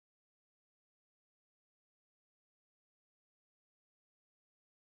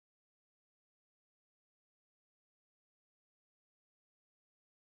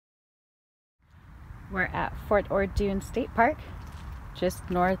We're at Fort Ordune State Park, just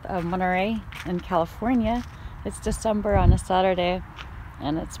north of Monterey in California. It's December on a Saturday,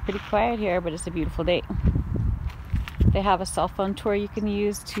 and it's pretty quiet here, but it's a beautiful day. They have a cell phone tour you can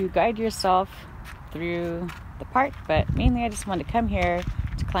use to guide yourself through the park, but mainly I just wanted to come here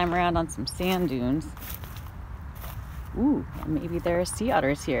to climb around on some sand dunes. Ooh, maybe there are sea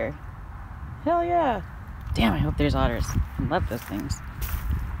otters here. Hell yeah! Damn, I hope there's otters. I love those things.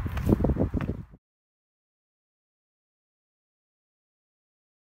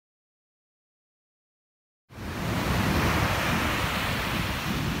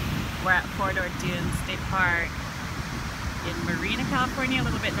 We're at Fort Ordune State Park in Marina, California, a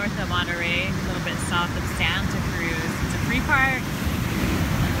little bit north of Monterey, a little bit south of Santa Cruz. It's a free park,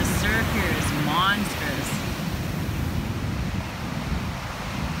 and the surf here is monstrous.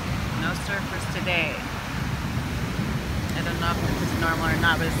 No surfers today. I don't know if it's normal or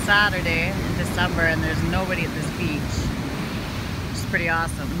not, but it's Saturday in December and there's nobody at this beach, which is pretty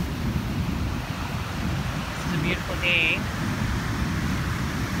awesome. It's a beautiful day.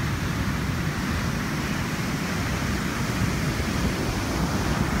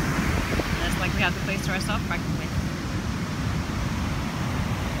 And it's like we have the place to ourselves practically.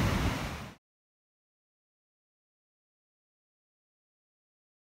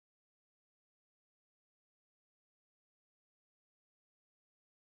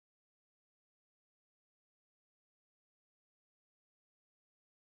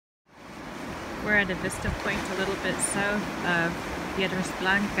 We're at a vista point a little bit south of Piedras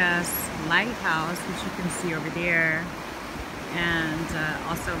Blancas lighthouse, which you can see over there, and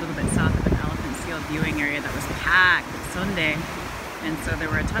also a little bit south of an elephant seal viewing area that was packed Sunday, and so there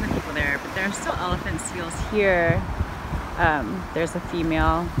were a ton of people there, but there are still elephant seals here. There's a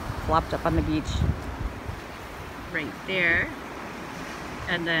female flopped up on the beach right there,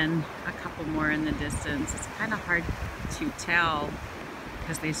 and then a couple more in the distance. It's kind of hard to tell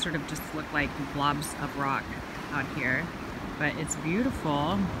because they sort of just look like blobs of rock out here, but it's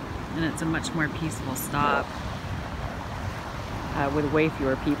beautiful and it's a much more peaceful stop with way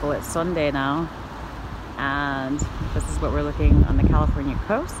fewer people. It's Sunday now, and this is what we're looking on the California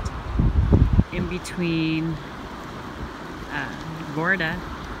coast in between Gorda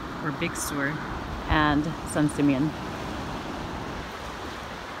or Big Sur and San Simeon.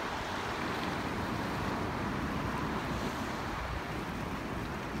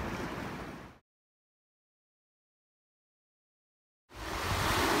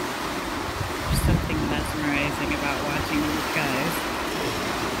 Something mesmerizing about watching these guys.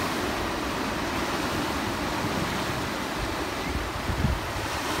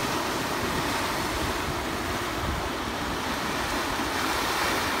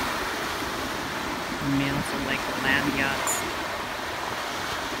 The males are like land yachts.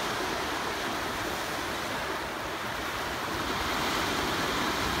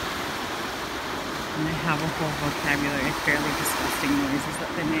 And they have a whole vocabulary of fairly disgusting noises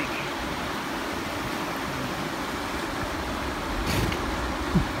that they make.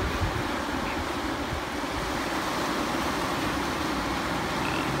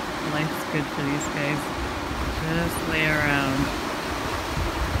 Life's good for these guys. Just lay around.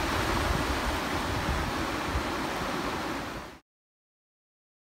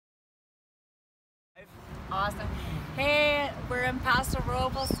 Awesome. Hey, we're in Paso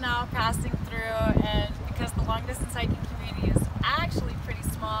Robles now, passing through, and because the long distance hiking community is actually pretty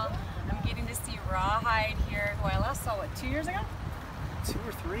small, I'm getting to see Rawhide here, who I last saw, what, 2 years ago? 2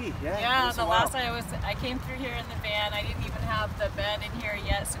 or 3, yeah. Yeah, the last time I came through here in the van. I didn't even have the bed in here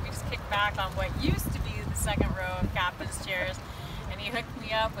yet, so we just kicked back on what used to be the second row of captain's chairs, and he hooked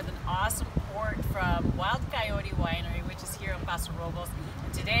me up with an awesome port from Wild Coyote Winery, which is here in Paso Robles.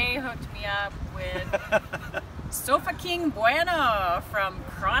 And today hooked me up with Sofa King Bueno from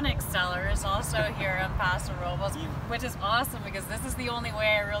Chronic Cellars, also here in Paso Robles, which is awesome because this is the only way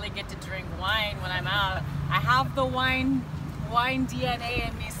I really get to drink wine when I'm out. I have the wine DNA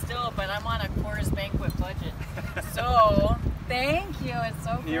in me still, but I'm on a Coors Banquet budget. So, thank you. It's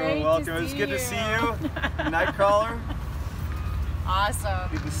so great. You're welcome. It was good to see you. Nightcrawler. Awesome.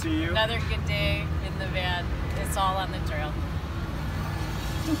 Good to see you. Another good day in the van. It's all on the trail.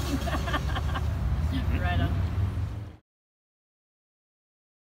 Right on.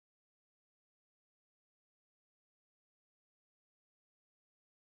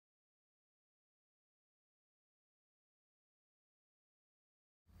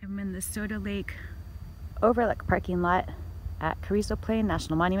 I'm in the Soda Lake Overlook parking lot at Carrizo Plain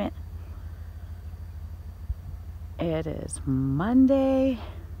National Monument. It is Monday,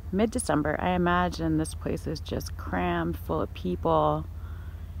 mid-December. I imagine this place is just crammed full of people.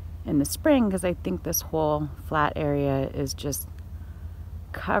 in the spring, because I think this whole flat area is just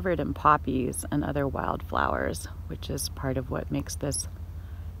covered in poppies and other wildflowers, which is part of what makes this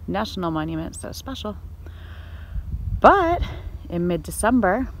national monument so special. But in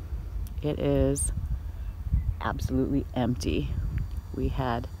mid-December, it is absolutely empty. We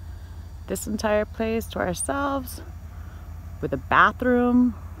had this entire place to ourselves with a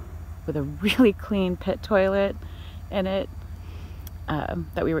bathroom, with a really clean pit toilet in it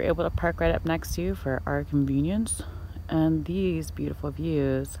that we were able to park right up next to for our convenience, and these beautiful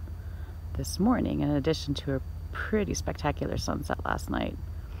views this morning, in addition to a pretty spectacular sunset last night.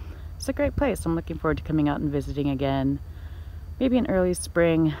 It's a great place. I'm looking forward to coming out and visiting again, maybe in early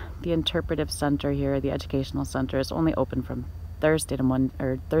spring. The interpretive center here, the educational center, is only open from Thursday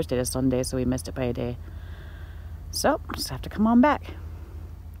to Sunday, so we missed it by a day. So just have to come on back.